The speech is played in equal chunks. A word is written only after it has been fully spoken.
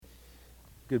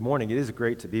Good morning. It is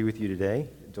great to be with you today.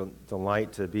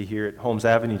 Delight to be here at Holmes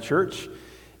Avenue Church,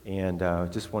 and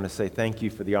just want to say thank you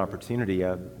for the opportunity.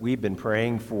 We've been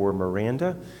praying for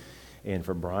Miranda and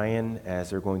for Brian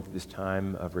as they're going through this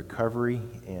time of recovery,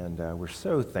 and we're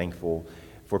so thankful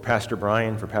for Pastor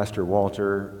Brian, for Pastor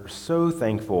Walter. We're so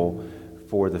thankful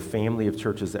for the family of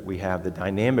churches that we have, the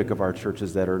dynamic of our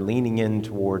churches that are leaning in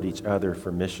toward each other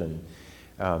for mission.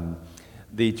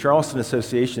 The Charleston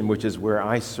Association, which is where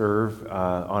I serve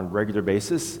on a regular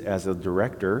basis as a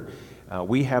director,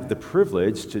 we have the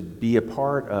privilege to be a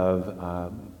part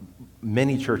of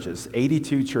many churches,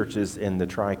 82 churches in the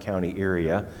Tri-County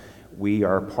area. We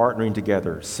are partnering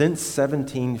together since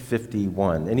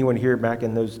 1751. Anyone here back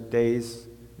in those days?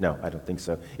 No, I don't think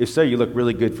so. If so, you look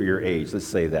really good for your age. Let's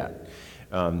say that.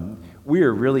 We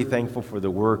are really thankful for the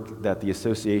work that the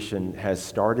association has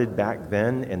started back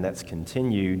then and that's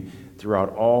continued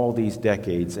throughout all these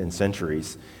decades and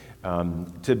centuries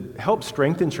to help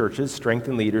strengthen churches,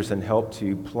 strengthen leaders, and help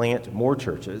to plant more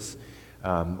churches.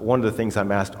 One of the things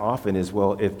I'm asked often is,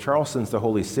 well, if Charleston's the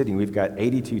holy city, we've got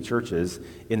 82 churches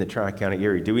in the Tri-County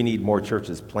area, do we need more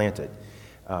churches planted?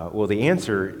 Well, the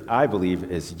answer, I believe,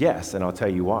 is yes, and I'll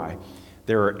tell you why.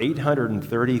 There are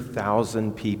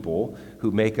 830,000 people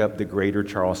who make up the greater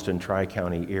Charleston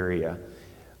Tri-County area.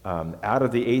 Out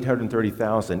of the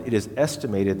 830,000, it is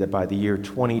estimated that by the year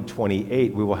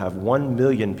 2028, we will have 1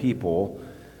 million people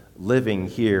living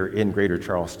here in greater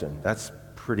Charleston. That's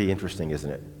pretty interesting,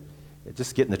 isn't it?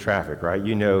 Just get in the traffic, right?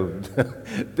 You know,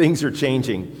 things are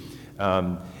changing.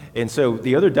 And so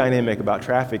the other dynamic about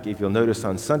traffic, if you'll notice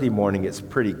on Sunday morning, it's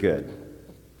pretty good.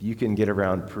 You can get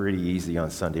around pretty easy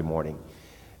on Sunday morning.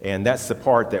 And that's the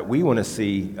part that we want to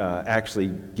see actually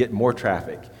get more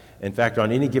traffic. In fact,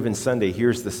 on any given Sunday,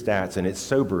 here's the stats, and it's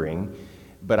sobering,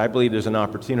 but I believe there's an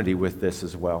opportunity with this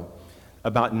as well.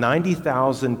 About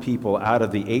 90,000 people out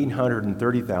of the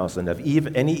 830,000 of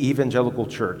any evangelical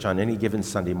church on any given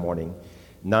Sunday morning,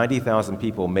 90,000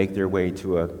 people make their way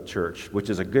to a church, which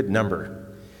is a good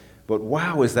number. But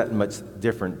wow, is that much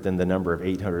different than the number of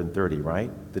 830,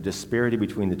 right? The disparity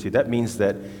between the two. That means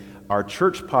that our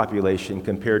church population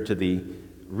compared to the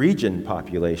region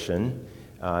population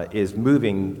is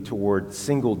moving toward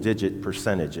single-digit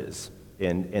percentages.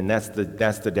 And that's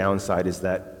the downside, is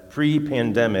that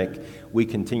pre-pandemic, we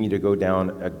continue to go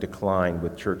down a decline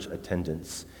with church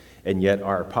attendance, and yet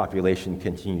our population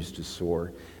continues to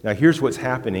soar. Now, here's what's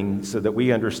happening so that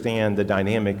we understand the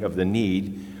dynamic of the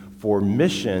need for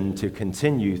mission to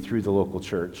continue through the local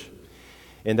church.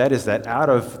 And that is that out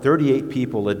of 38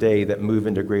 people a day that move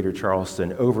into Greater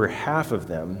Charleston, over half of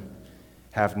them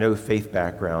have no faith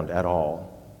background at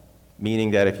all.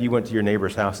 Meaning that if you went to your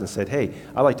neighbor's house and said, hey,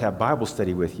 I'd like to have Bible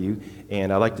study with you,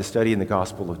 and I'd like to study in the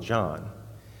Gospel of John,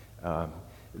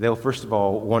 they'll first of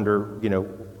all wonder,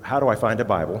 how do I find a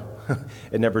Bible?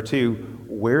 And number two,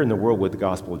 where in the world would the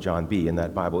Gospel of John be in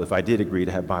that Bible if I did agree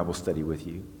to have Bible study with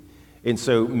you? And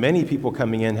so many people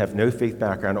coming in have no faith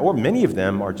background, or many of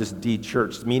them are just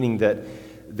de-churched, meaning that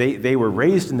they were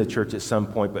raised in the church at some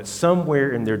point, but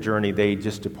somewhere in their journey they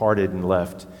just departed and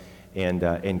left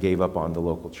and gave up on the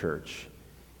local church.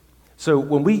 So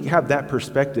when we have that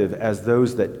perspective as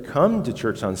those that come to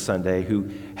church on Sunday,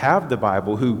 who have the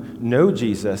Bible, who know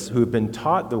Jesus, who have been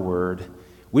taught the Word,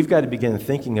 we've got to begin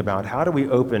thinking about how do we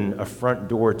open a front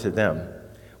door to them.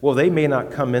 Well, they may not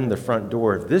come in the front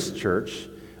door of this church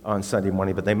on Sunday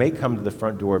morning, but they may come to the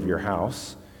front door of your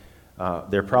house.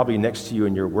 They're probably next to you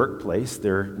in your workplace.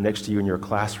 They're next to you in your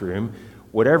classroom.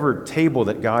 Whatever table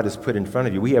that God has put in front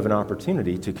of you, we have an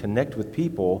opportunity to connect with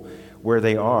people where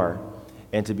they are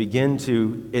and to begin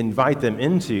to invite them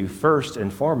into, first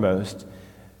and foremost,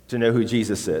 to know who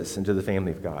Jesus is and to the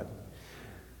family of God.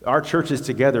 Our churches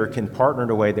together can partner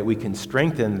in a way that we can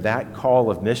strengthen that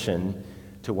call of mission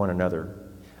to one another.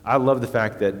 I love the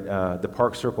fact that the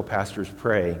Park Circle pastors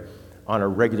pray on a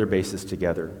regular basis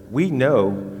together. We know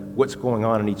what's going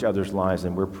on in each other's lives,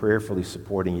 and we're prayerfully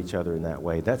supporting each other in that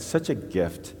way. That's such a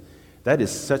gift. That is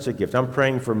such a gift. I'm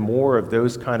praying for more of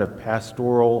those kind of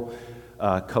pastoral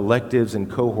collectives and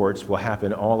cohorts will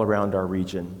happen all around our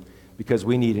region because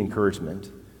we need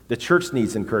encouragement. The church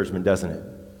needs encouragement, doesn't it?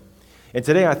 And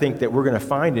today I think that we're going to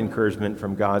find encouragement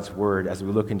from God's Word as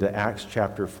we look into Acts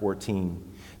chapter 14.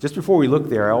 Just before we look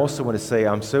there, I also want to say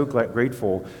I'm so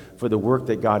grateful for the work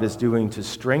that God is doing to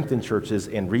strengthen churches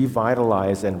and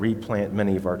revitalize and replant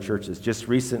many of our churches. Just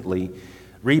recently,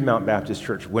 Reedmount Baptist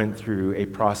Church went through a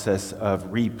process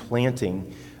of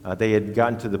replanting. They had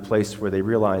gotten to the place where they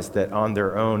realized that on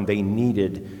their own they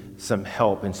needed some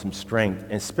help and some strength,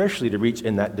 especially to reach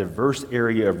in that diverse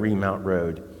area of Reedmount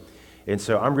Road. And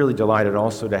so I'm really delighted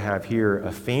also to have here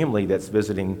a family that's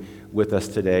visiting with us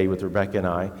today, with Rebecca and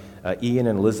I, Ian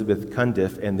and Elizabeth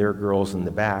Cundiff and their girls in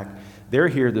the back. They're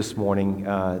here this morning.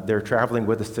 They're traveling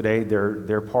with us today.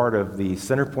 They're part of the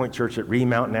Centerpoint Church at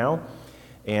Remount now.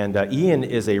 And Ian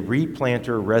is a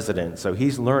replanter resident, so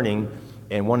he's learning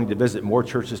and wanting to visit more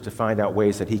churches to find out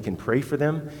ways that he can pray for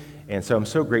them. And so I'm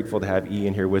so grateful to have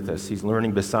Ian here with us. He's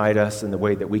learning beside us in the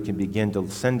way that we can begin to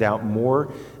send out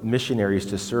more missionaries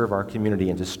to serve our community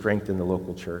and to strengthen the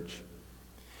local church.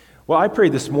 Well, I pray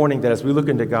this morning that as we look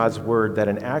into God's Word, that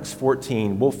in Acts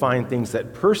 14, we'll find things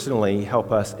that personally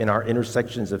help us in our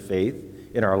intersections of faith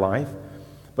in our life,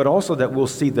 but also that we'll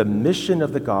see the mission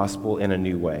of the gospel in a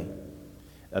new way.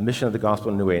 A mission of the gospel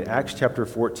in a new way. In Acts chapter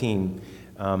 14,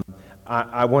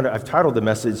 I've titled the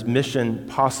message Mission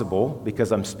Possible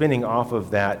because I'm spinning off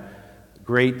of that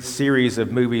great series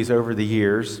of movies over the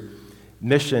years,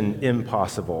 Mission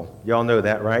Impossible. Y'all know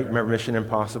that, right? Remember Mission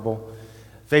Impossible?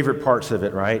 Favorite parts of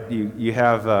it, right? You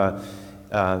have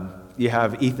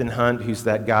Ethan Hunt, who's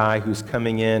that guy who's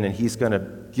coming in and he's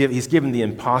given the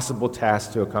impossible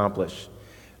task to accomplish.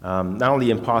 Not only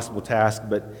impossible task,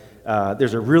 but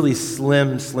there's a really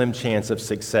slim chance of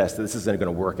success that this isn't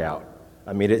going to work out.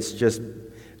 I mean, it's just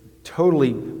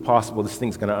totally possible this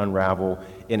thing's going to unravel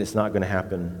and it's not going to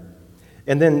happen.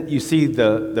 And then you see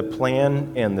the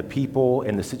plan and the people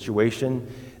and the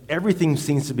situation. Everything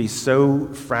seems to be so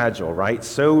fragile, right?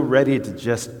 So ready to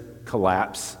just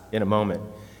collapse in a moment.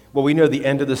 Well, we know the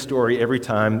end of the story every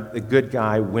time. The good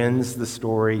guy wins the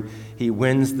story. He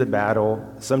wins the battle.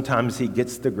 Sometimes he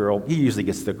gets the girl. He usually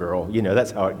gets the girl. You know,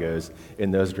 that's how it goes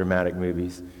in those dramatic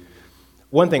movies.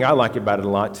 One thing I like about it a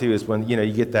lot, too, is when,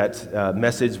 you get that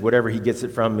message, whatever he gets it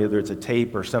from, whether it's a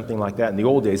tape or something like that. In the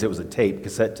old days, it was a tape,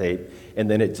 cassette tape,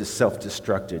 and then it just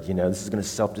self-destructed. This is going to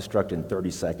self-destruct in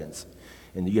 30 seconds,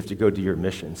 and you have to go do your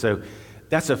mission. So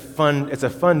it's a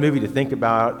fun movie to think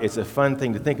about. It's a fun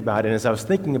thing to think about. And as I was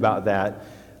thinking about that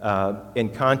in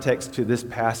context to this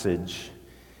passage,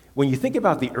 when you think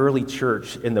about the early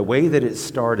church and the way that it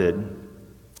started,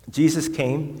 Jesus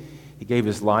came. He gave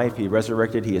his life, he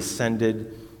resurrected, he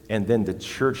ascended, and then the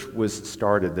church was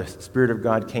started. The Spirit of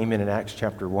God came in Acts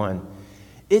chapter 1.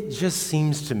 It just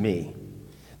seems to me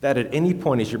that at any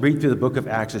point, as you read through the book of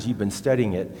Acts, as you've been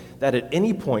studying it, that at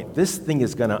any point, this thing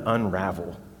is going to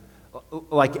unravel.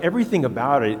 Like everything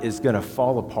about it is going to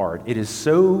fall apart. It is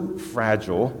so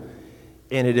fragile,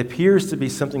 and it appears to be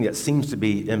something that seems to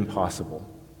be impossible.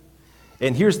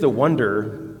 And here's the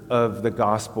wonder of the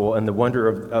gospel and the wonder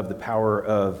of the power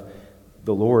of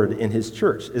the Lord in his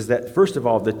church, is that, first of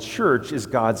all, the church is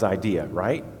God's idea,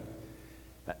 right?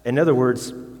 In other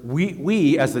words,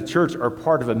 we as the church are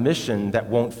part of a mission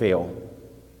that won't fail.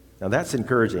 Now that's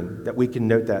encouraging, that we can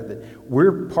note that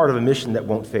we're part of a mission that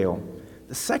won't fail.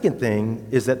 The second thing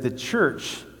is that the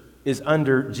church is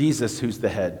under Jesus, who's the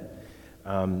head.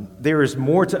 There is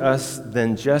more to us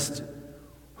than just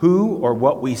who or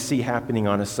what we see happening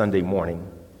on a Sunday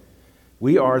morning.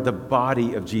 We are the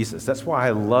body of Jesus. That's why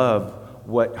I love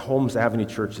what Holmes Avenue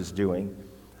Church is doing,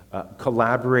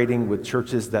 collaborating with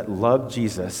churches that love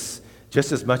Jesus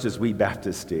just as much as we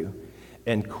Baptists do,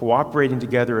 and cooperating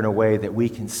together in a way that we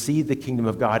can see the kingdom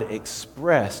of God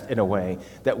expressed in a way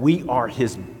that we are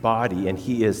his body and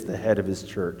he is the head of his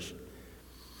church.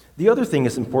 The other thing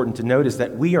that's important to note is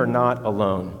that we are not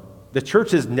alone. The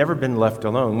church has never been left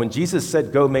alone. When Jesus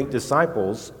said, "Go make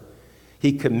disciples,"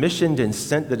 he commissioned and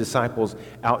sent the disciples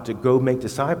out to go make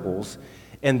disciples.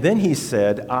 And then he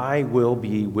said, "I will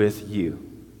be with you."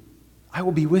 I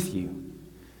will be with you.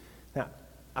 Now,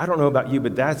 I don't know about you,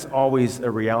 but that's always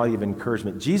a reality of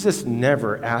encouragement. Jesus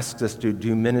never asks us to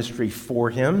do ministry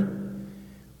for him.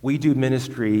 We do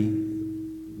ministry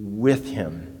with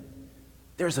him.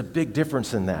 There's a big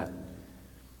difference in that.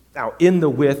 Now, in the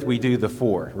with, we do the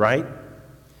for, right?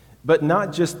 But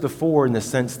not just the for in the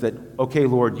sense that, okay,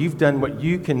 Lord, you've done what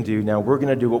you can do. Now we're going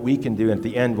to do what we can do. And at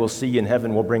the end, we'll see you in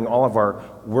heaven. We'll bring all of our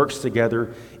works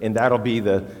together, and that'll be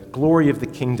the glory of the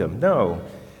kingdom. No,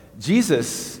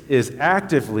 Jesus is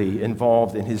actively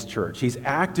involved in his church. He's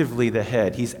actively the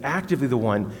head. He's actively the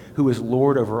one who is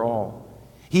Lord over all.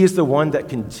 He is the one that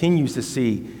continues to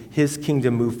see his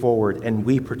kingdom move forward, and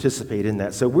we participate in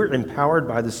that. So we're empowered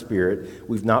by the Spirit.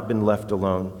 We've not been left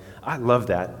alone. I love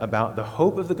that about the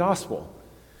hope of the gospel,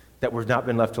 that we've not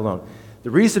been left alone.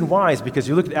 The reason why is because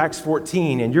you look at Acts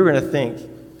 14, and you're going to think,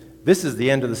 this is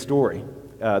the end of the story.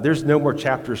 There's no more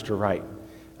chapters to write.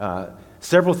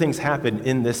 Several things happen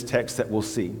in this text that we'll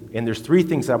see. And there's three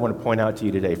things I want to point out to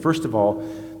you today. First of all,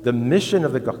 the mission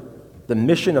of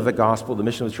the gospel, the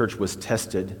mission of the church was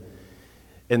tested.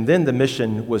 And then the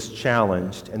mission was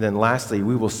challenged. And then lastly,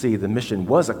 we will see the mission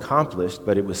was accomplished,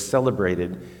 but it was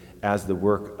celebrated as the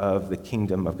work of the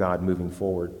kingdom of God moving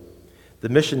forward. The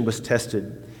mission was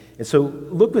tested. And so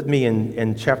look with me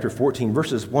in chapter 14,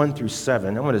 verses 1 through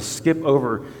 7. I'm going to skip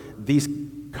over these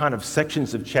kind of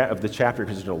sections of the chapter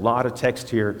because there's a lot of text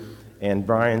here. And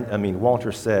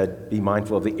Walter said, be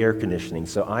mindful of the air conditioning.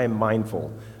 So I am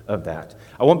mindful of that.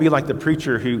 I won't be like the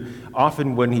preacher who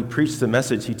often when he preached the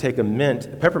message, he'd take a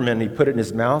peppermint, and he'd put it in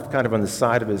his mouth, kind of on the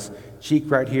side of his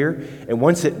cheek right here. And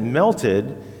once it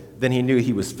melted, then he knew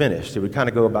he was finished. It would kind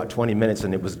of go about 20 minutes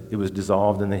and it was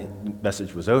dissolved and the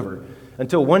message was over.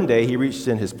 Until one day he reached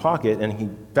in his pocket and he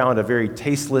found a very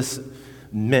tasteless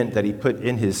mint that he put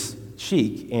in his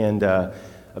cheek. And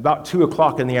about 2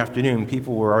 o'clock in the afternoon,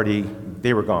 people were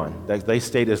gone. They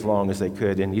stayed as long as they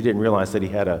could, and he didn't realize that he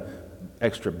had a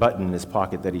extra button in his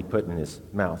pocket that he put in his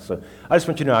mouth. So I just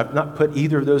want you to know, I've not put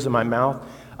either of those in my mouth.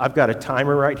 I've got a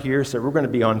timer right here, so we're going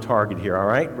to be on target here, all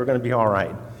right? We're going to be all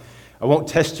right. I won't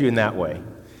test you in that way.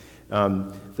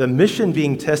 The mission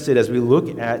being tested as we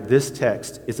look at this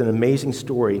text is an amazing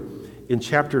story. In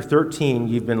chapter 13,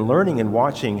 you've been learning and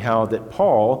watching how that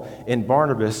Paul and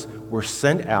Barnabas were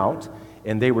sent out,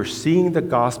 and they were seeing the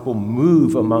gospel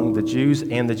move among the Jews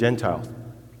and the Gentiles,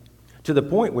 to the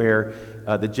point where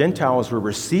the Gentiles were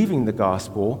receiving the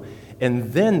gospel,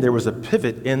 and then there was a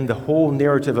pivot in the whole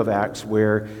narrative of Acts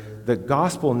where the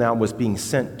gospel now was being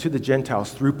sent to the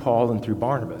Gentiles through Paul and through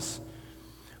Barnabas.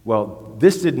 Well,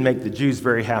 this didn't make the Jews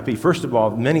very happy. First of all,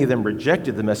 many of them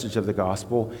rejected the message of the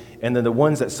gospel, and then the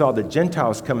ones that saw the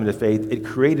Gentiles come into faith, it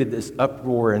created this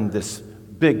uproar and this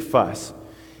big fuss.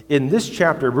 In this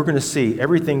chapter, we're going to see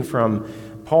everything from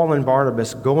Paul and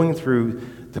Barnabas going through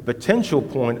the potential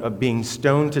point of being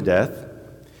stoned to death,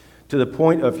 to the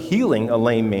point of healing a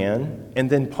lame man, and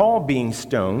then Paul being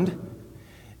stoned,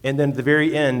 and then at the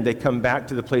very end, they come back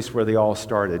to the place where they all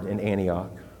started, in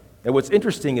Antioch. And what's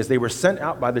interesting is they were sent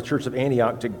out by the church of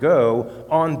Antioch to go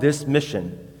on this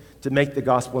mission to make the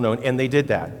gospel known, and they did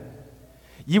that.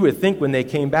 You would think when they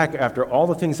came back after all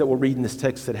the things that we'll read in this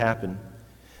text that happened,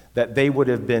 that they would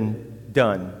have been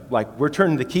done. Like, we're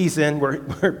turning the keys in, we're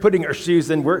putting our shoes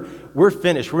in, we're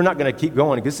finished. We're not going to keep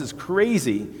going. This is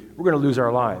crazy. We're going to lose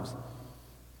our lives.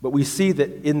 But we see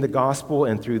that in the gospel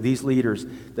and through these leaders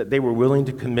that they were willing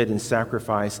to commit and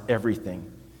sacrifice everything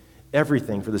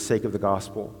for the sake of the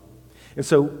gospel. And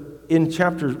so in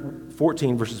chapter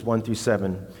 14, verses 1 through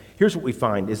 7, here's what we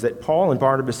find, is that Paul and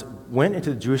Barnabas went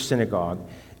into the Jewish synagogue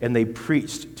and they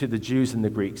preached to the Jews and the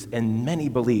Greeks, and many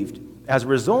believed. As a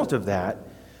result of that,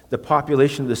 the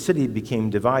population of the city became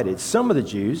divided. Some of the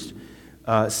Jews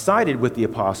sided with the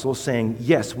apostles, saying,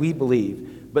 yes, we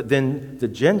believe. But then the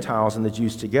Gentiles and the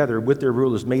Jews together with their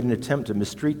rulers made an attempt to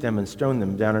mistreat them and stone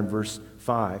them, down in verse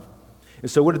 5.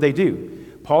 And so what did they do?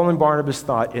 Paul and Barnabas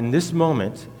thought, in this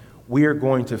moment, we are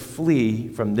going to flee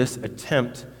from this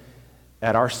attempt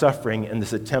at our suffering and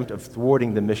this attempt of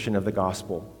thwarting the mission of the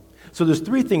gospel. So there's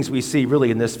three things we see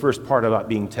really in this first part about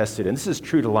being tested, and this is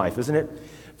true to life, isn't it?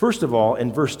 First of all,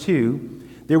 in verse 2,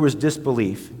 there was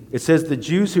disbelief. It says the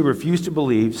Jews who refused to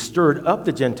believe stirred up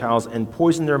the Gentiles and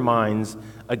poisoned their minds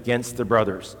against the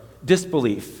brothers.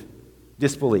 Disbelief.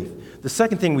 The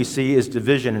second thing we see is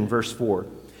division in verse 4.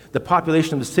 The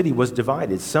population of the city was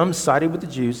divided. Some sided with the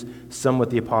Jews, some with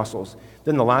the apostles.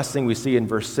 Then the last thing we see in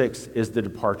verse 6 is the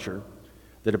departure.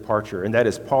 And that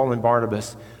is Paul and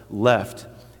Barnabas left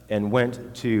and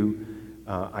went to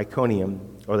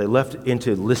Iconium, or they left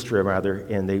into Lystra, rather,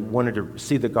 and they wanted to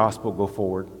see the gospel go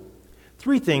forward.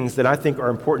 Three things that I think are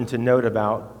important to note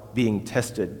about being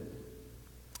tested,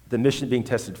 the mission being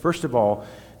tested. First of all,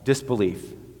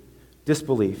 disbelief.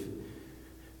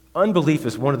 Unbelief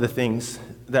is one of the things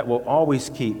that will always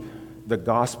keep the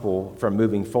gospel from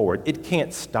moving forward. It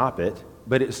can't stop it,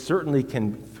 but it certainly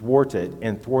can thwart it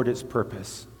and thwart its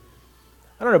purpose.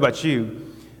 I don't know about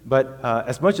you, but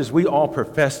as much as we all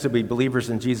profess to be believers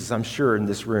in Jesus, I'm sure in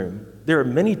this room, there are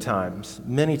many times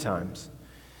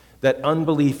that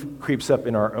unbelief creeps up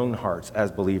in our own hearts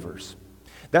as believers.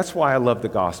 That's why I love the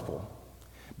gospel,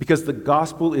 because the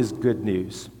gospel is good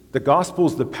news. The gospel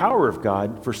is the power of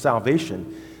God for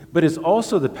salvation, but it's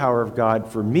also the power of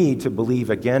God for me to believe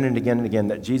again and again and again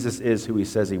that Jesus is who he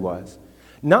says he was.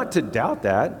 Not to doubt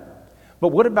that, but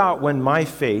what about when my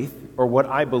faith or what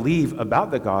I believe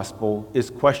about the gospel is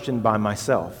questioned by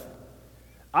myself?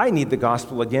 I need the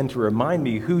gospel again to remind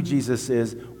me who Jesus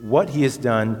is, what he has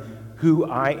done, who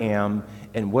I am,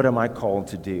 and what am I called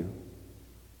to do.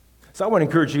 So I want to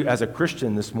encourage you as a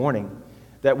Christian this morning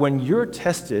that when you're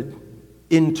tested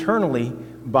internally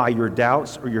by your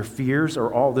doubts or your fears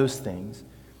or all those things,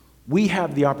 we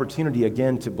have the opportunity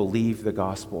again to believe the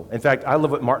gospel. In fact, I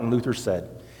love what Martin Luther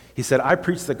said. He said, I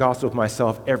preach the gospel of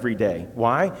myself every day.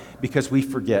 Why? Because we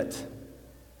forget.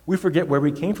 We forget where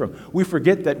we came from. We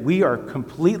forget that we are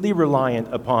completely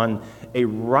reliant upon a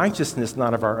righteousness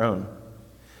not of our own,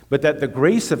 but that the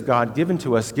grace of God given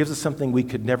to us gives us something we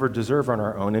could never deserve on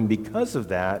our own. And because of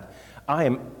that, I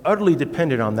am utterly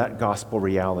dependent on that gospel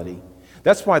reality.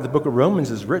 That's why the book of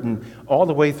Romans is written all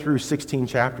the way through 16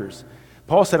 chapters.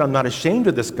 Paul said, I'm not ashamed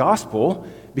of this gospel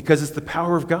because it's the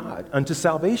power of God unto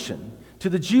salvation, to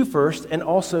the Jew first and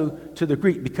also to the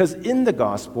Greek, because in the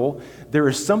gospel there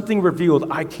is something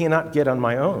revealed I cannot get on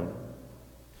my own.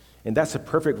 And that's a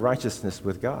perfect righteousness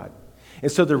with God.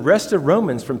 And so the rest of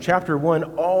Romans from chapter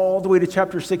 1 all the way to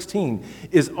chapter 16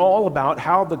 is all about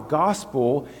how the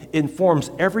gospel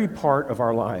informs every part of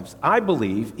our lives. I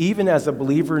believe, even as a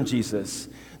believer in Jesus,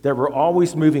 that we're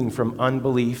always moving from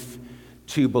unbelief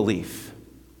to belief.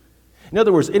 In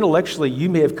other words, intellectually, you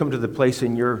may have come to the place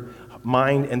in your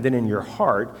mind and then in your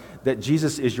heart that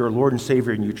Jesus is your Lord and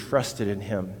Savior and you trusted in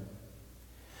him.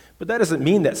 But that doesn't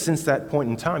mean that since that point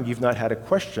in time you've not had a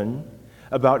question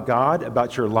about God,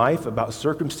 about your life, about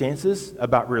circumstances,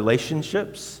 about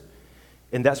relationships.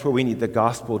 And that's where we need the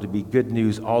gospel to be good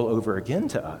news all over again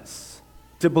to us,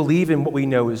 to believe in what we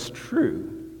know is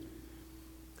true.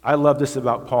 I love this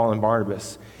about Paul and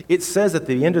Barnabas. It says at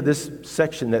the end of this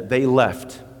section that they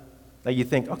left. Now you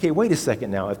think, okay, wait a second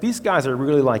now. If these guys are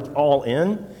really like all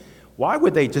in, why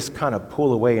would they just kind of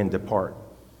pull away and depart?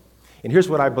 And here's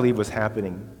what I believe was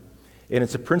happening. And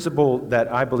it's a principle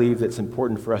that I believe that's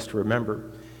important for us to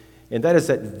remember. And that is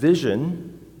that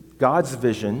vision,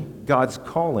 God's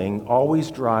calling, always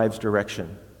drives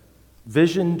direction.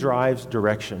 Vision drives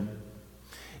direction.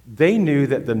 They knew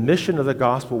that the mission of the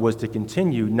gospel was to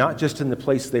continue, not just in the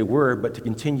place they were, but to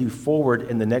continue forward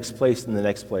in the next place and the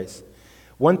next place.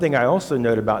 One thing I also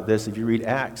note about this, if you read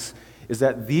Acts, is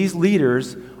that these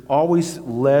leaders always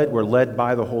were led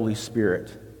by the Holy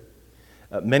Spirit.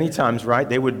 Many times, right,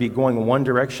 they would be going in one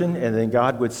direction, and then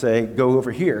God would say, go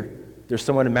over here. There's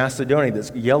someone in Macedonia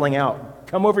that's yelling out,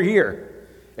 come over here.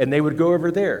 And they would go over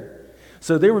there.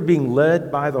 So they were being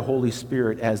led by the Holy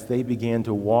Spirit as they began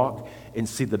to walk and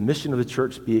see the mission of the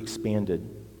church be expanded.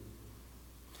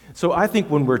 So I think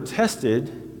when we're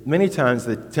tested, many times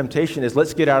the temptation is,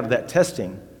 let's get out of that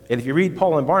testing. And if you read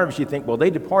Paul and Barnabas, you think, well, they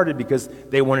departed because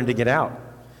they wanted to get out.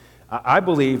 I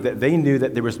believe that they knew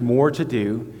that there was more to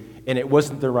do, and it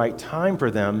wasn't the right time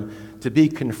for them to be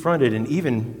confronted and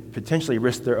even potentially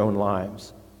risk their own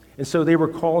lives. And so they were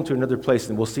called to another place,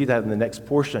 and we'll see that in the next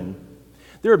portion.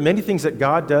 There are many things that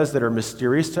God does that are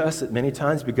mysterious to us at many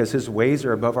times because his ways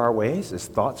are above our ways, his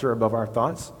thoughts are above our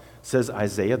thoughts, says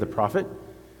Isaiah the prophet.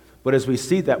 But as we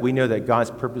see that, we know that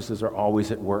God's purposes are always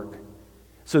at work.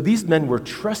 So these men were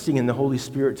trusting in the Holy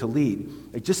Spirit to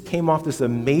lead. They just came off this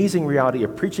amazing reality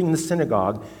of preaching in the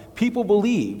synagogue. People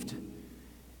believed.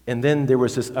 And then there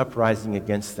was this uprising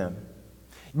against them.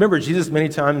 Remember, Jesus many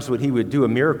times when he would do a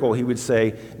miracle, he would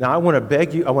say, now I want to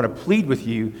beg you, I want to plead with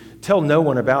you, tell no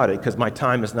one about it because my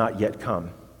time has not yet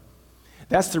come.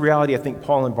 That's the reality I think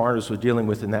Paul and Barnabas were dealing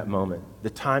with in that moment. The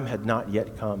time had not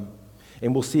yet come.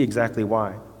 And we'll see exactly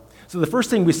why. So the first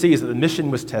thing we see is that the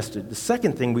mission was tested. The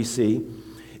second thing we see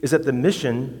is that the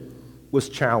mission was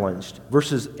challenged.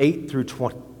 Verses 8 through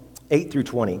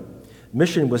 20.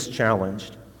 Mission was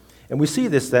challenged. And we see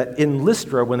this, that in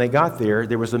Lystra, when they got there,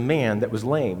 there was a man that was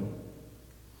lame.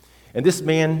 And this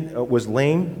man was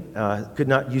lame, could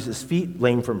not use his feet,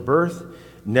 lame from birth,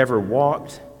 never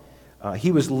walked.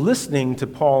 He was listening to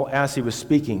Paul as he was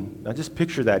speaking. Now just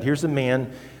picture that. Here's a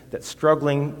man that's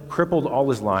struggling, crippled all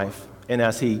his life. And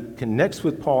as he connects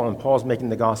with Paul and Paul's making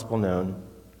the gospel known,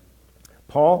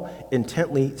 Paul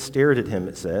intently stared at him,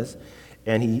 it says,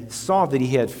 and he saw that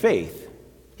he had faith.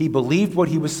 He believed what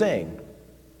he was saying.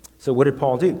 So what did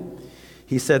Paul do?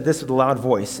 He said this with a loud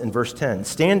voice in verse 10,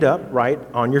 stand up right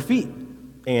on your feet.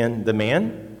 And the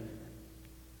man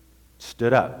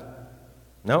stood up.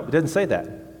 No, it doesn't say that.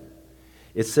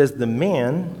 It says the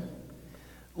man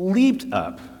leaped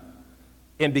up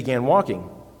and began walking.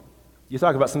 You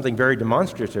talk about something very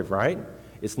demonstrative, right?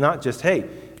 It's not just, hey,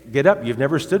 get up, you've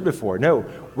never stood before. No,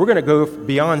 we're going to go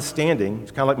beyond standing.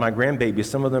 It's kind of like my grandbabies.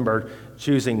 Some of them are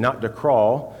choosing not to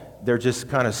crawl. They're just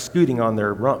kind of scooting on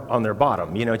their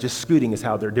bottom. You know, just scooting is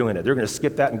how they're doing it. They're going to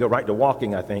skip that and go right to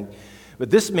walking, I think. But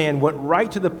this man went right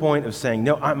to the point of saying,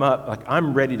 no, I'm up, like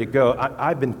I'm ready to go.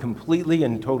 I've been completely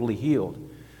and totally healed.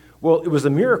 Well, it was a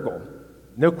miracle.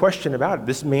 No question about it.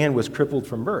 This man was crippled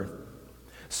from birth.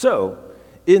 So,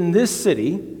 in this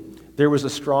city, there was a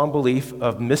strong belief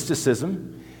of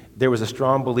mysticism. There was a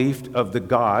strong belief of the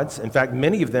gods. In fact,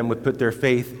 many of them would put their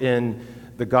faith in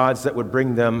the gods that would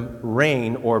bring them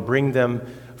rain or bring them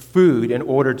food in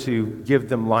order to give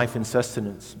them life and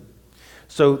sustenance.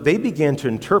 So they began to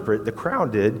interpret, the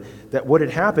crowd did, that what had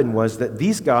happened was that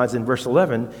these gods, in verse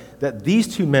 11, that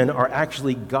these two men are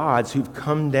actually gods who've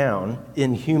come down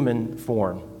in human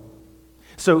form.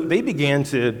 So they began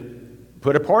to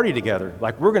put a party together,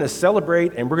 like we're going to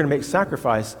celebrate and we're going to make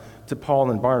sacrifice to Paul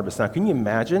and Barnabas. Now, can you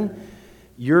imagine?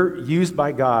 You're used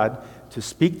by God to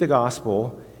speak the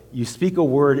gospel, you speak a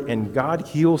word and God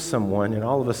heals someone, and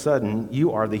all of a sudden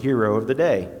you are the hero of the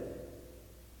day.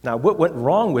 Now, what went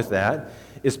wrong with that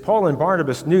is Paul and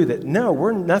Barnabas knew that, no,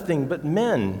 we're nothing but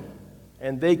men.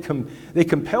 And they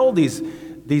compelled these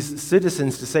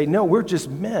citizens to say, no, we're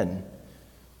just men.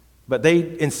 But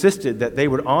they insisted that they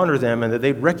would honor them and that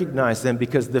they'd recognize them,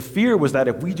 because the fear was that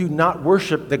if we do not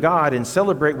worship the God and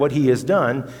celebrate what he has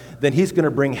done, then he's going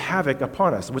to bring havoc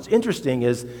upon us. What's interesting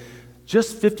is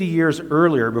just 50 years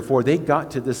earlier, before they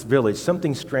got to this village,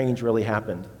 something strange really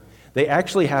happened. They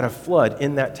actually had a flood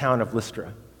in that town of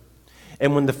Lystra.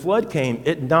 And when the flood came,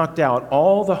 it knocked out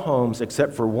all the homes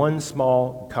except for one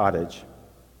small cottage.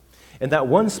 And that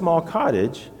one small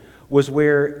cottage was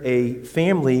where a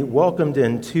family welcomed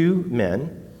in two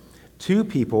men, two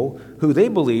people who they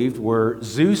believed were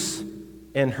Zeus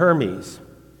and Hermes.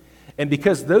 And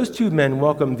because those two men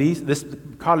this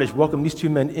cottage welcomed these two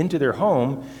men into their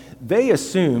home, they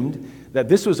assumed that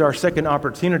this was our second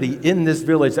opportunity in this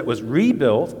village that was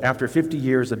rebuilt after 50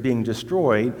 years of being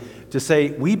destroyed to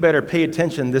say, we better pay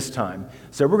attention this time.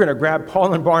 So we're going to grab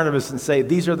Paul and Barnabas and say,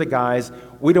 these are the guys.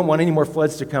 We don't want any more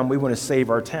floods to come. We want to save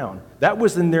our town. That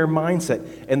was in their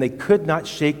mindset, and they could not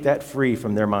shake that free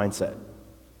from their mindset.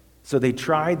 So they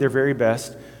tried their very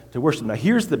best to worship. Now,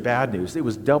 here's the bad news. It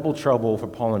was double trouble for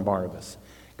Paul and Barnabas,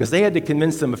 because they had to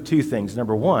convince them of two things.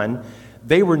 Number one,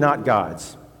 they were not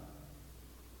gods.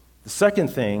 The second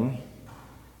thing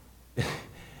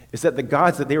is that the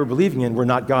gods that they were believing in were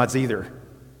not gods either.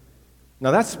 Now,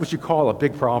 that's what you call a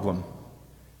big problem.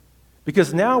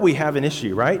 Because now we have an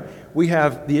issue, right? We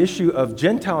have the issue of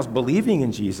Gentiles believing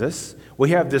in Jesus. We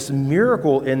have this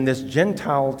miracle in this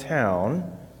Gentile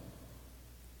town.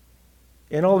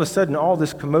 And all of a sudden, all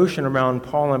this commotion around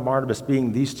Paul and Barnabas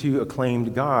being these two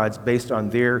acclaimed gods based on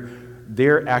their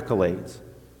accolades.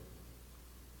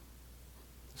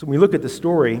 So when we look at the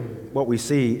story, what we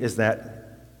see is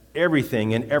that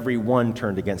everything and everyone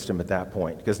turned against him at that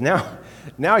point. Because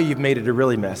now you've made it a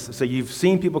really mess. So you've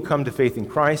seen people come to faith in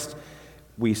Christ.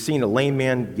 We've seen a lame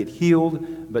man get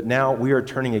healed, but now we are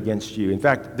turning against you. In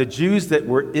fact, the Jews that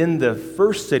were in the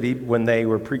first city when they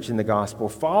were preaching the gospel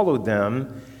followed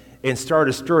them and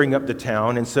started stirring up the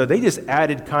town. And so they just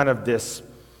added kind of this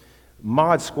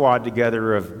mod squad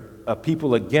together of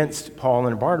people against Paul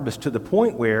and Barnabas, to the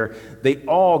point where they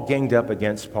all ganged up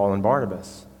against Paul and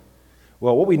Barnabas.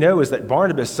 Well, what we know is that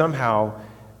Barnabas somehow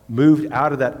moved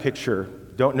out of that picture.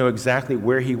 Don't know exactly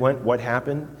where he went, what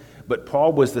happened, but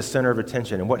Paul was the center of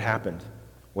attention. And what happened?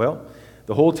 Well,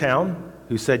 the whole town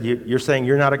who said, you're saying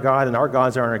you're not a god and our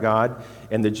gods aren't a god,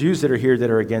 and the Jews that are here that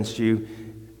are against you,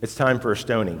 it's time for a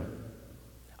stoning.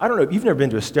 I don't know, you've never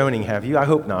been to a stoning, have you? I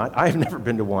hope not. I've never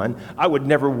been to one. I would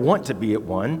never want to be at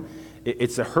one.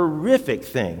 It's a horrific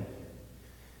thing.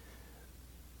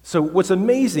 So what's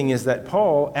amazing is that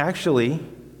Paul actually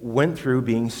went through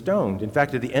being stoned. In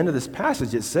fact, at the end of this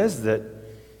passage, it says that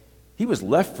he was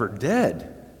left for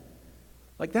dead.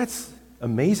 Like, that's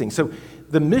amazing. So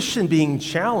the mission being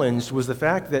challenged was the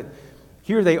fact that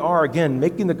here they are again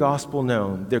making the gospel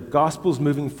known. Their gospel's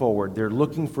moving forward. They're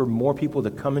looking for more people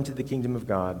to come into the kingdom of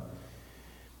God.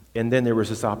 And then there was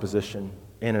this opposition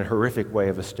in a horrific way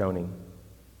of a stoning.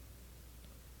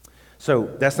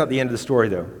 So that's not the end of the story,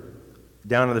 though.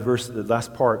 Down in the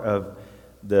last part of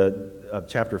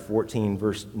chapter 14,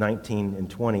 verse 19 and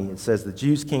 20, it says, the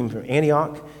Jews came from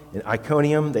Antioch and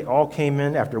Iconium. They all came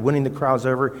in after winning the crowds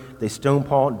over. They stoned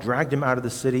Paul, dragged him out of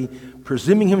the city,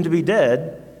 presuming him to be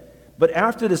dead. But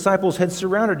after the disciples had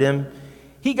surrounded him,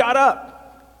 he got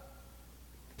up.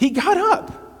 He got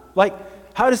up. Like,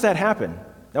 how does that happen?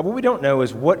 Now, what we don't know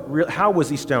is how was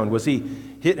he stoned? Was he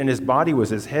hit in his body? Was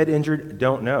his head injured?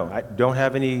 Don't know. I don't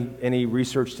have any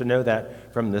research to know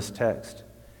that from this text.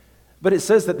 But it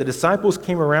says that the disciples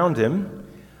came around him.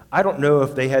 I don't know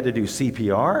if they had to do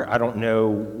CPR. I don't know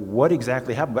what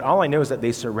exactly happened. But all I know is that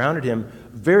they surrounded him,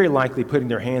 very likely putting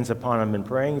their hands upon him and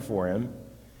praying for him.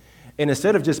 And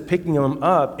instead of just picking him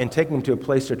up and taking him to a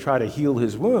place to try to heal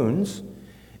his wounds,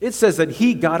 it says that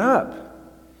he got up.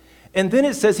 And then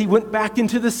it says he went back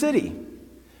into the city.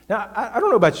 Now, I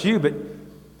don't know about you, but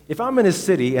If I'm in a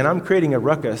city and I'm creating a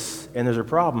ruckus and there's a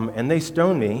problem and they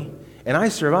stone me and I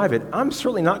survive it, I'm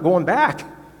certainly not going back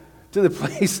to the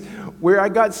place where I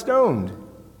got stoned.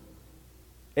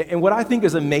 And what I think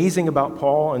is amazing about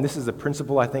Paul, and this is a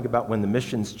principle I think about when the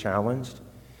mission's challenged,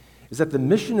 is that the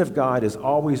mission of God is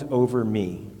always over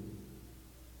me.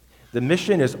 The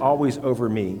mission is always over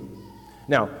me.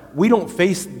 Now, we don't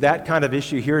face that kind of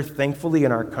issue here, thankfully,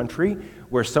 in our country,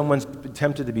 where someone's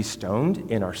tempted to be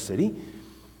stoned in our city.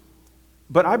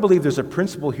 But I believe there's a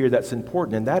principle here that's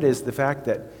important, and that is the fact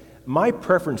that my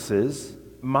preferences,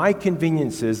 my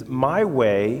conveniences, my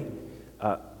way,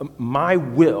 my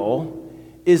will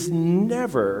is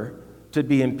never to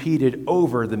be impeded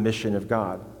over the mission of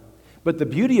God. But the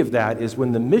beauty of that is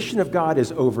when the mission of God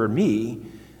is over me,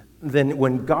 then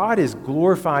when God is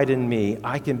glorified in me,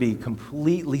 I can be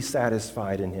completely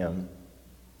satisfied in him.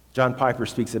 John Piper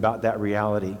speaks about that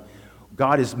reality.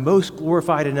 God is most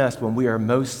glorified in us when we are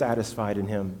most satisfied in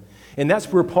him. And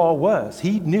that's where Paul was.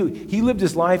 He lived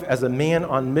his life as a man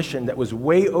on mission that was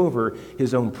way over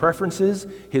his own preferences,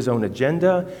 his own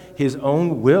agenda, his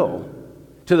own will,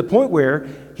 to the point where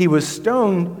he was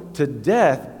stoned to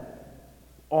death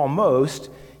almost.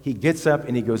 He gets up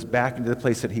and he goes back into the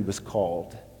place that he was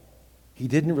called. He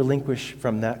didn't relinquish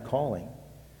from that calling.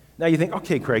 Now you think,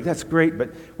 okay, Craig, that's great,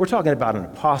 but we're talking about an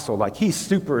apostle. Like he's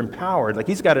super empowered. Like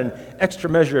he's got an extra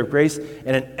measure of grace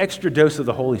and an extra dose of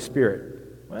the Holy Spirit.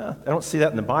 Well, I don't see that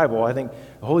in the Bible. I think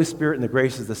the Holy Spirit and the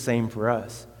grace is the same for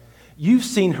us. You've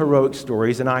seen heroic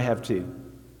stories, and I have too.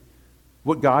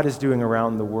 What God is doing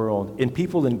around the world in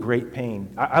people in great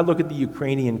pain. I look at the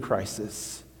Ukrainian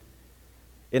crisis,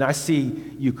 and I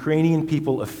see Ukrainian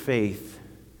people of faith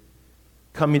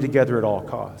coming together at all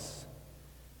costs.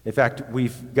 In fact,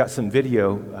 we've got some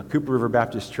video, Cooper River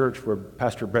Baptist Church, where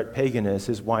Pastor Brett Pagan is.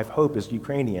 His wife, Hope, is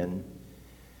Ukrainian.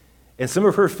 And some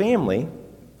of her family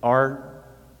are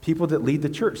people that lead the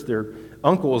church. They're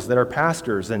uncles that are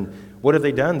pastors. And what have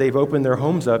they done? They've opened their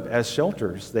homes up as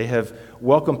shelters. They have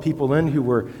welcomed people in who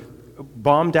were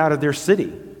bombed out of their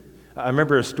city. I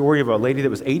remember a story of a lady that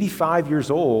was 85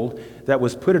 years old that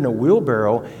was put in a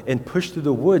wheelbarrow and pushed through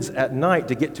the woods at night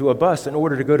to get to a bus in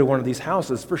order to go to one of these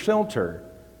houses for shelter.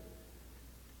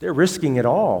 They're risking it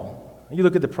all. You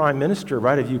look at the prime minister,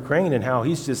 right, of Ukraine and how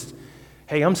he's just,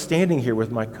 hey, I'm standing here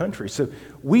with my country. So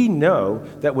we know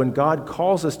that when God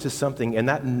calls us to something and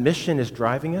that mission is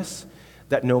driving us,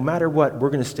 that no matter what,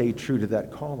 we're going to stay true to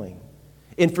that calling.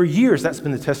 And for years, that's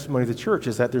been the testimony of the church,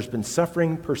 is that there's been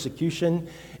suffering, persecution,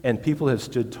 and people have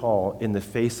stood tall in the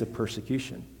face of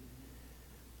persecution.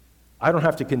 I don't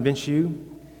have to convince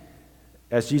you,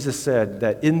 as Jesus said,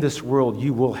 that in this world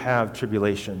you will have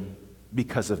tribulation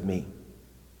because of me.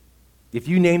 If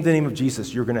you name the name of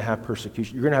Jesus, you're going to have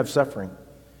persecution. You're going to have suffering.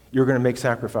 You're going to make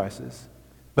sacrifices.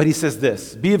 But he says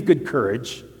this, be of good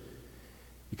courage,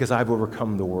 because I've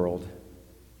overcome the world.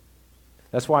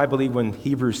 That's why I believe when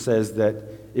Hebrews says that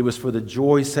it was for the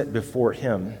joy set before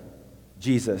him,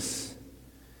 Jesus,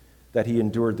 that he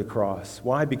endured the cross.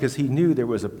 Why? Because he knew there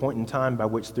was a point in time by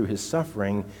which through his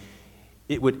suffering,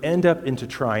 it would end up into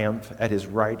triumph at his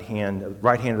right hand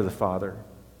of the Father,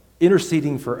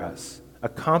 interceding for us,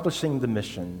 accomplishing the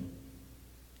mission.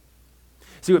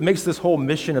 See, what makes this whole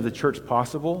mission of the church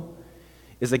possible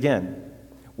is, again,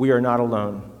 we are not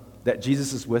alone, that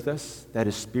Jesus is with us, that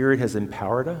his Spirit has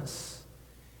empowered us,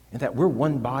 and that we're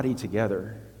one body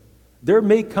together. There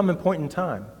may come a point in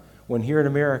time when here in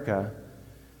America,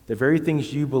 the very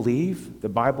things you believe, the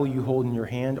Bible you hold in your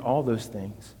hand, all those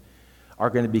things are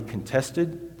going to be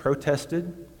contested,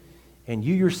 protested, and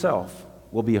you yourself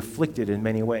will be afflicted in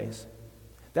many ways.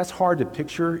 That's hard to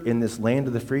picture in this land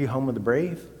of the free, home of the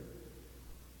brave.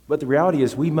 But the reality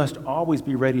is we must always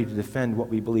be ready to defend what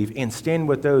we believe and stand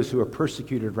with those who are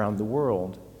persecuted around the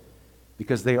world,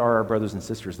 because they are our brothers and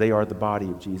sisters. They are the body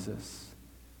of Jesus.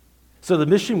 So the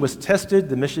mission was tested,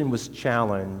 the mission was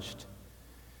challenged,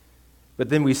 but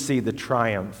then we see the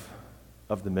triumph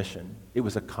of the mission. It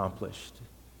was accomplished.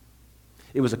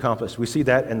 It was accomplished. We see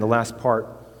that in the last part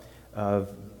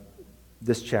of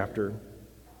this chapter,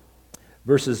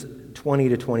 verses 20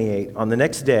 to 28. On the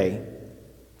next day,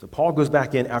 so Paul goes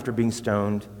back in after being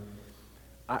stoned.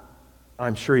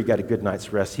 I'm sure he got a good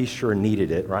night's rest. He sure needed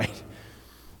it, right?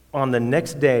 On the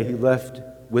next day, he left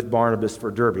with Barnabas for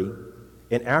Derbe,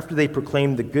 and after they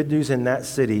proclaimed the good news in that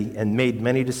city and made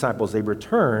many disciples, they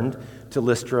returned to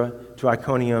Lystra, to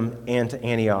Iconium, and to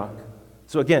Antioch.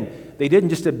 So again, they didn't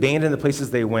just abandon the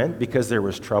places they went because there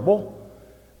was trouble.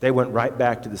 They went right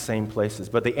back to the same places,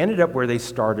 but they ended up where they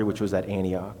started, which was at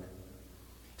Antioch.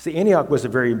 See, Antioch was a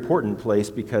very important place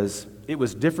because it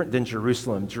was different than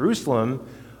Jerusalem. Jerusalem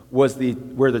was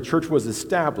where the church was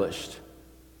established.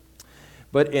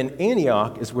 But in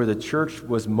Antioch is where the church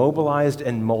was mobilized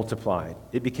and multiplied.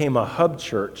 It became a hub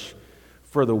church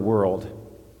for the world.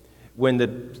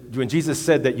 When Jesus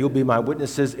said that you'll be my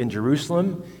witnesses in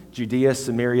Jerusalem, Judea,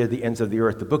 Samaria, the ends of the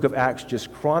earth, the book of Acts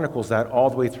just chronicles that all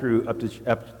the way through up to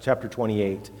chapter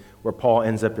 28, where Paul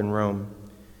ends up in Rome.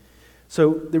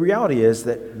 So the reality is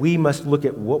that we must look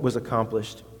at what was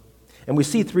accomplished. And we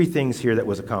see three things here that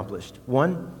was accomplished.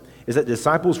 One is that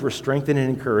disciples were strengthened and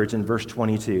encouraged in verse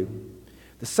 22.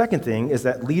 The second thing is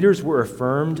that leaders were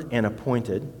affirmed and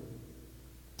appointed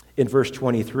in verse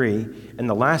 23. And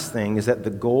the last thing is that the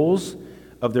goals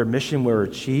of their mission were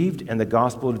achieved and the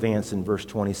gospel advanced in verse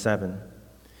 27.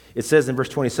 It says in verse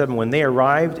 27, when they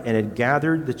arrived and had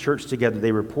gathered the church together,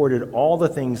 they reported all the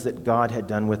things that God had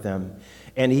done with them,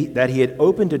 and that he had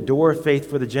opened a door of faith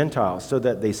for the Gentiles, so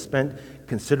that they spent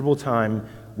considerable time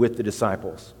with the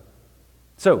disciples.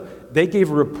 So they gave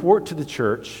a report to the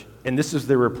church, and this is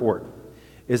their report,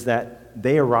 is that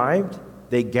they arrived,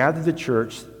 they gathered the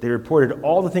church, they reported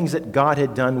all the things that God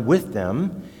had done with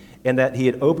them, and that he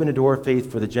had opened a door of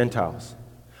faith for the Gentiles.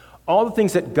 All the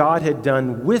things that God had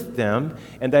done with them,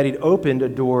 and that he'd opened a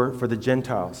door for the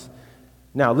Gentiles.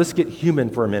 Now, let's get human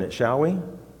for a minute, shall we?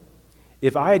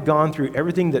 If I had gone through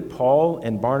everything that Paul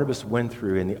and Barnabas went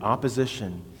through in the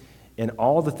opposition and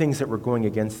all the things that were going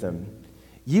against them,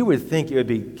 you would think it would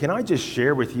be, can I just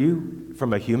share with you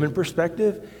from a human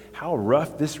perspective how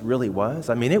rough this really was?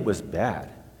 I mean, it was bad.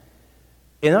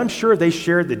 And I'm sure they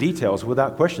shared the details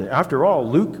without question. After all,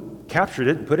 Luke captured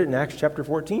it and put it in Acts chapter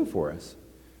 14 for us.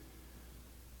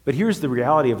 But here's the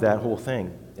reality of that whole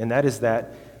thing, and that is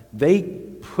that they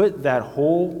put that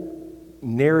whole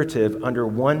narrative under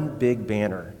one big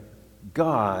banner.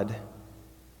 God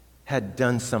had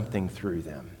done something through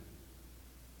them.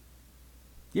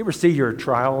 You ever see your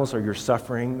trials or your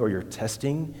suffering or your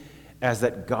testing as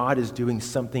that God is doing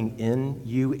something in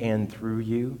you and through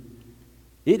you?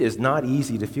 It is not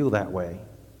easy to feel that way.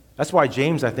 That's why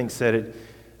James, I think, said it,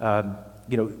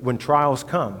 when trials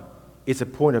come, it's a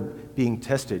point of being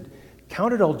tested.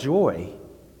 Count it all joy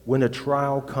when a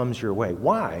trial comes your way.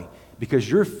 Why? Because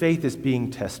your faith is being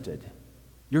tested.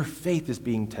 Your faith is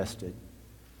being tested.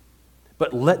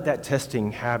 But let that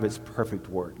testing have its perfect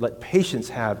work. Let patience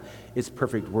have its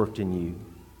perfect work in you.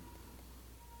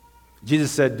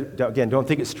 Jesus said, again, don't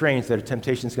think it's strange that a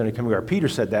temptation is going to come your way. Peter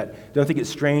said that. Don't think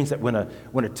it's strange that when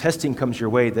a testing comes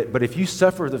your way, but if you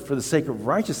suffer for the sake of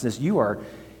righteousness, you are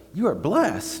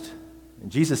blessed.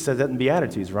 And Jesus said that in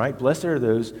Beatitudes, right? Blessed are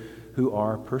those who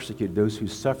are persecuted, those who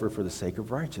suffer for the sake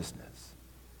of righteousness.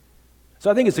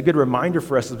 So I think it's a good reminder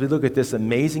for us as we look at this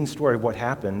amazing story of what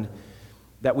happened,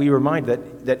 that we remind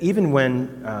that even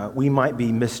when we might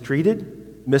be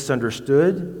mistreated,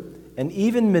 misunderstood, and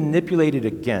even manipulated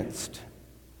against,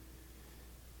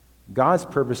 God's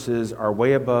purposes are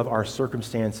way above our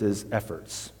circumstances'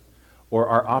 efforts or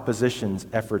our opposition's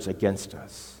efforts against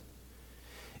us.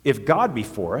 If God be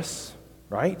for us,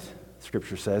 right?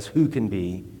 Scripture says, who can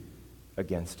be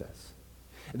against us?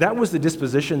 That was the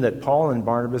disposition that Paul and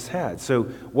Barnabas had. So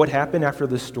what happened after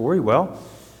this story? Well,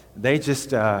 they just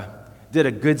did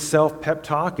a good self-pep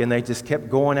talk, and they just kept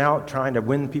going out trying to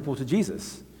win people to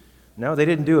Jesus. No, they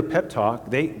didn't do a pep talk.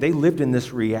 They lived in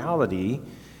this reality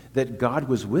that God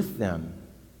was with them,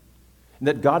 and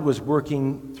that God was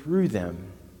working through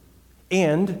them,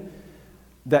 and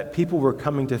that people were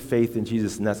coming to faith in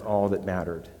Jesus, and that's all that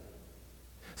mattered.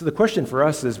 So the question for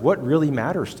us is, what really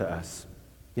matters to us?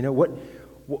 You know, what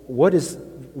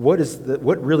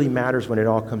really matters when it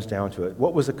all comes down to it?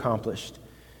 What was accomplished?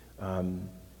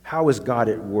 How is God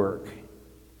at work?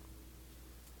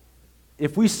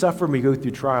 If we suffer and we go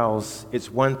through trials, it's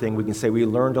one thing. We can say we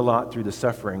learned a lot through the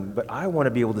suffering, but I want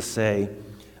to be able to say,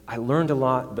 I learned a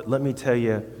lot, but let me tell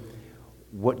you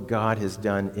what God has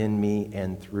done in me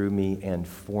and through me and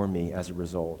for me as a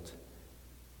result.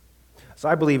 So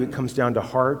I believe it comes down to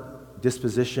heart,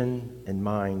 disposition, and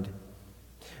mind.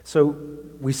 So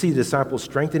we see the disciples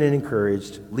strengthened and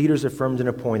encouraged, leaders affirmed and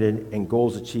appointed, and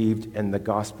goals achieved, and the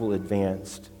gospel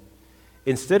advanced.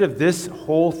 Instead of this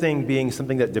whole thing being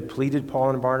something that depleted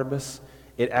Paul and Barnabas,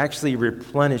 it actually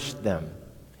replenished them.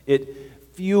 It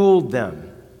fueled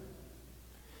them.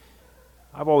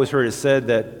 I've always heard it said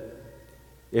that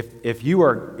if you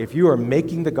are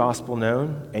making the gospel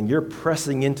known and you're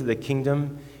pressing into the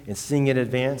kingdom and seeing it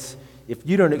advance, if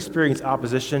you don't experience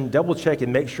opposition, double check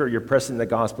and make sure you're pressing the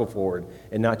gospel forward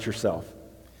and not yourself.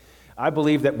 I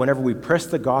believe that whenever we press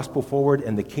the gospel forward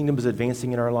and the kingdom is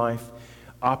advancing in our life,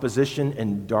 opposition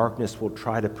and darkness will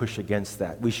try to push against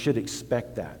that. We should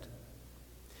expect that.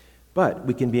 But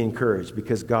we can be encouraged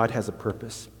because God has a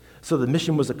purpose. So the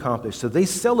mission was accomplished. So they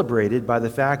celebrated by the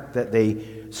fact that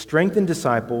they strengthened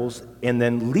disciples, and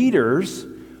then leaders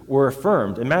were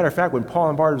affirmed. As a matter of fact, when Paul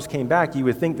and Barnabas came back, you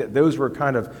would think that those were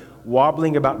kind of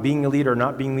wobbling about being a leader or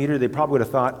not being a leader. They probably would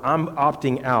have thought, I'm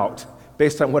opting out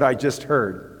based on what I just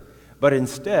heard. But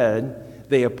instead,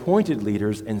 they appointed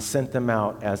leaders and sent them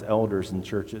out as elders in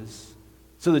churches.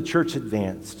 So the church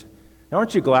advanced. Now,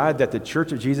 aren't you glad that the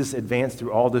Church of Jesus advanced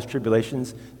through all those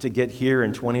tribulations to get here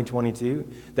in 2022,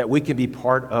 that we can be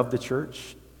part of the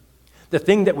church? The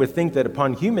thing that would think that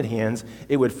upon human hands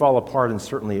it would fall apart, and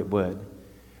certainly it would.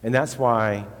 And that's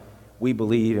why we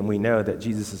believe and we know that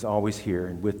Jesus is always here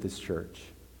and with this church.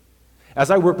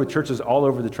 As I work with churches all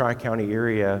over the Tri-County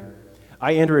area,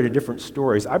 I enter into different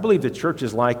stories. I believe the church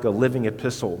is like a living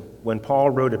epistle. When Paul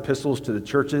wrote epistles to the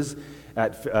churches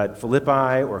at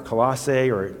Philippi or Colossae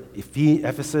or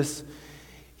Ephesus,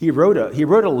 he wrote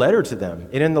a letter to them.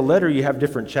 And in the letter you have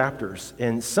different chapters.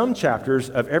 And some chapters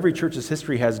of every church's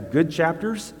history has good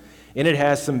chapters, and it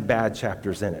has some bad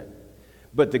chapters in it.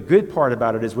 But the good part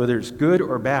about it is whether it's good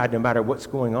or bad, no matter what's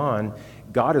going on,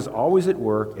 God is always at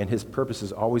work, and his purpose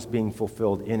is always being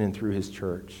fulfilled in and through his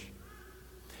church.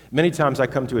 Many times I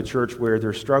come to a church where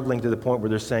they're struggling to the point where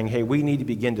they're saying, hey, we need to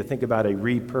begin to think about a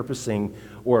repurposing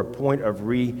or a point of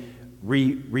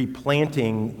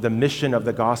replanting the mission of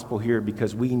the gospel here,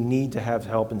 because we need to have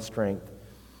help and strength.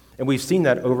 And we've seen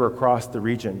that over across the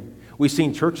region. We've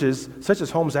seen churches such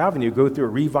as Holmes Avenue go through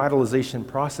a revitalization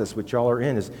process, which y'all are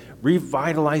in, is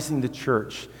revitalizing the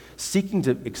church, seeking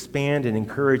to expand and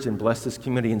encourage and bless this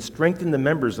community and strengthen the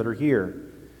members that are here.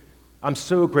 I'm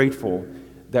so grateful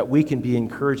that we can be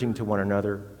encouraging to one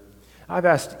another. I've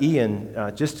asked Ian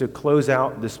just to close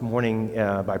out this morning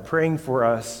by praying for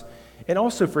us, and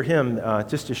also for him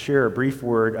just to share a brief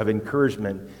word of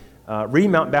encouragement.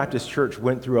 Remount Baptist Church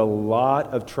went through a lot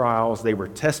of trials. They were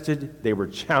tested, they were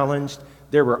challenged,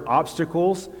 there were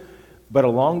obstacles, but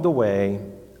along the way,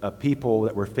 people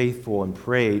that were faithful and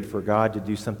prayed for God to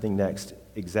do something next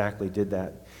exactly did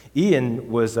that. Ian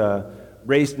was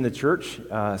raised in the church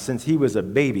since he was a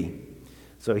baby.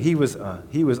 So he was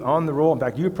on the roll. In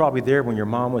fact, you were probably there when your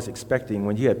mom was expecting,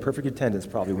 when you had perfect attendance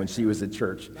probably when she was at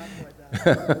church.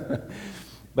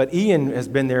 But Ian has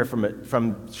been there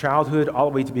from childhood all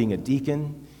the way to being a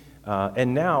deacon,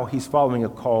 and now he's following a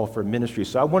call for ministry.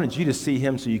 So I wanted you to see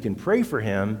him so you can pray for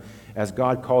him as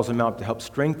God calls him out to help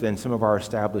strengthen some of our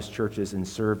established churches and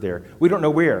serve there. We don't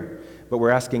know where, but we're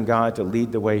asking God to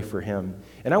lead the way for him.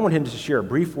 And I want him to share a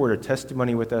brief word of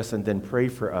testimony with us and then pray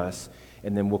for us,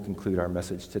 and then we'll conclude our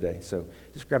message today. So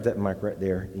just grab that mic right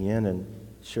there, Ian, and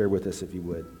share with us if you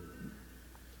would.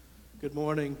 Good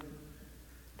morning.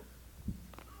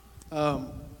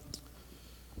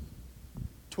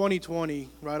 2020,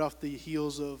 right off the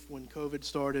heels of when COVID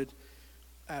started,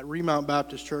 at Remount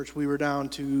Baptist Church, we were down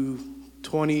to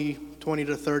 20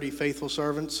 to 30 faithful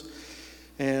servants,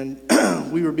 and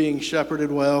we were being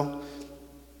shepherded well,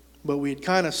 but we had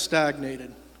kind of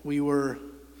stagnated. We were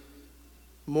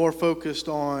more focused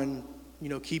on,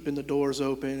 keeping the doors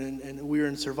open, and we were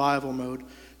in survival mode,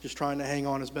 just trying to hang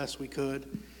on as best we could.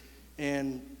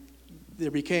 And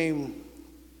it became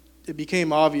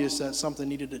obvious that something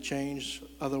needed to change.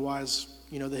 Otherwise,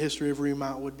 the history of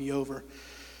Remount would be over.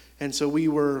 And so we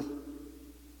were,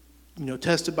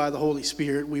 tested by the Holy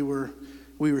Spirit. We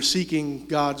were seeking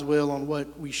God's will on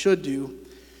what we should do.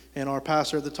 And our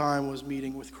pastor at the time was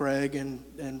meeting with Craig,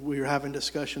 and we were having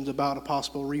discussions about a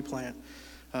possible replant.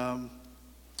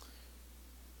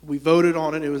 We voted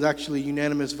on it. It was actually a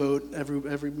unanimous vote.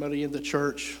 Everybody in the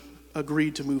church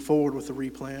agreed to move forward with the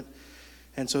replant.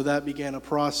 And so that began a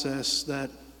process that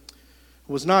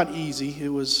was not easy.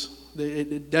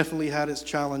 It definitely had its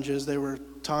challenges. There were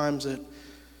times that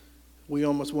we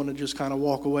almost wanted to just kind of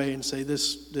walk away and say,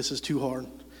 this is too hard.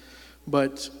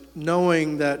 But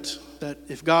knowing that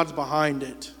if God's behind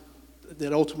it,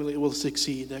 that ultimately it will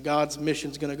succeed, that God's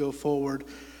mission is going to go forward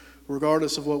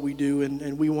regardless of what we do,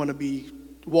 and we want to be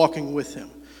walking with him.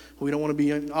 We don't want to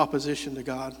be in opposition to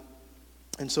God.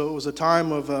 And so it was a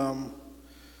time of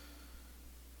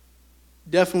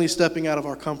definitely stepping out of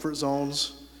our comfort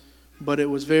zones, but it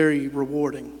was very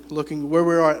rewarding. Looking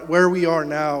where we are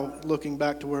now, looking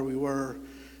back to where we were,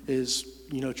 is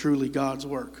truly God's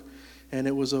work, and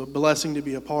it was a blessing to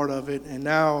be a part of it. And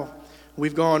now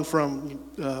we've gone from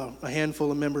a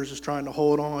handful of members just trying to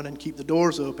hold on and keep the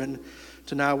doors open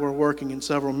to now we're working in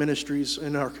several ministries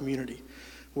in our community.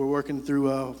 We're working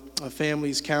through a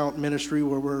Families Count ministry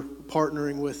where we're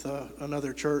partnering with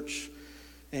another church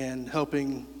and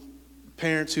helping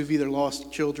parents who've either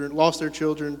lost their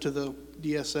children to the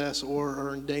DSS or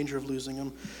are in danger of losing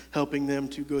them, helping them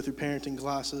to go through parenting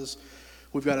classes.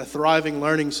 We've got a thriving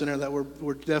learning center that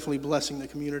we're definitely blessing the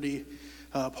community,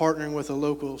 partnering with a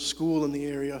local school in the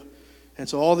area. And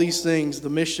so all these things, the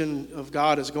mission of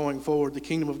God is going forward, the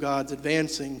kingdom of God's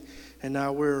advancing, and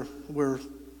now we're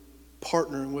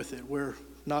partnering with it. We're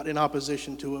not in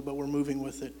opposition to it, but we're moving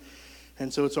with it.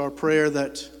 And so it's our prayer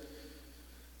that,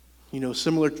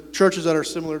 similar churches that are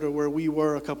similar to where we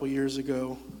were a couple years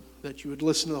ago, that you would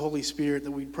listen to the Holy Spirit,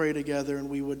 that we'd pray together, and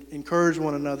we would encourage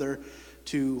one another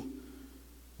to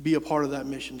be a part of that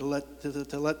mission, to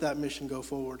let that mission go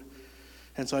forward.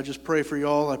 And so I just pray for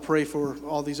y'all. I pray for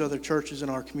all these other churches in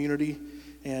our community,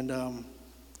 and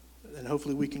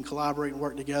hopefully we can collaborate and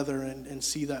work together and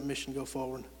see that mission go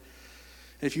forward.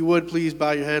 If you would, please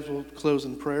bow your heads. We'll close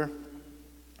in prayer.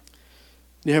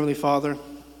 Dear Heavenly Father,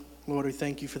 Lord, we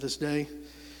thank you for this day.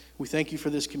 We thank you for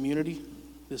this community,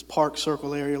 this Park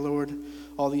Circle area, Lord,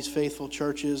 all these faithful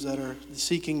churches that are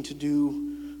seeking to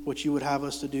do what you would have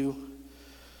us to do.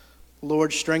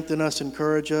 Lord, strengthen us,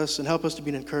 encourage us, and help us to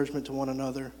be an encouragement to one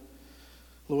another.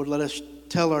 Lord, let us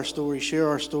tell our stories, share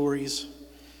our stories.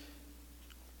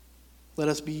 Let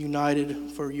us be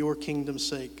united for your kingdom's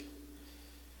sake.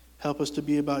 Help us to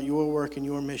be about your work and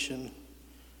your mission,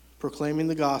 proclaiming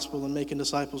the gospel and making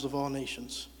disciples of all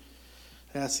nations.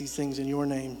 I ask these things in your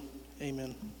name.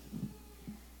 Amen.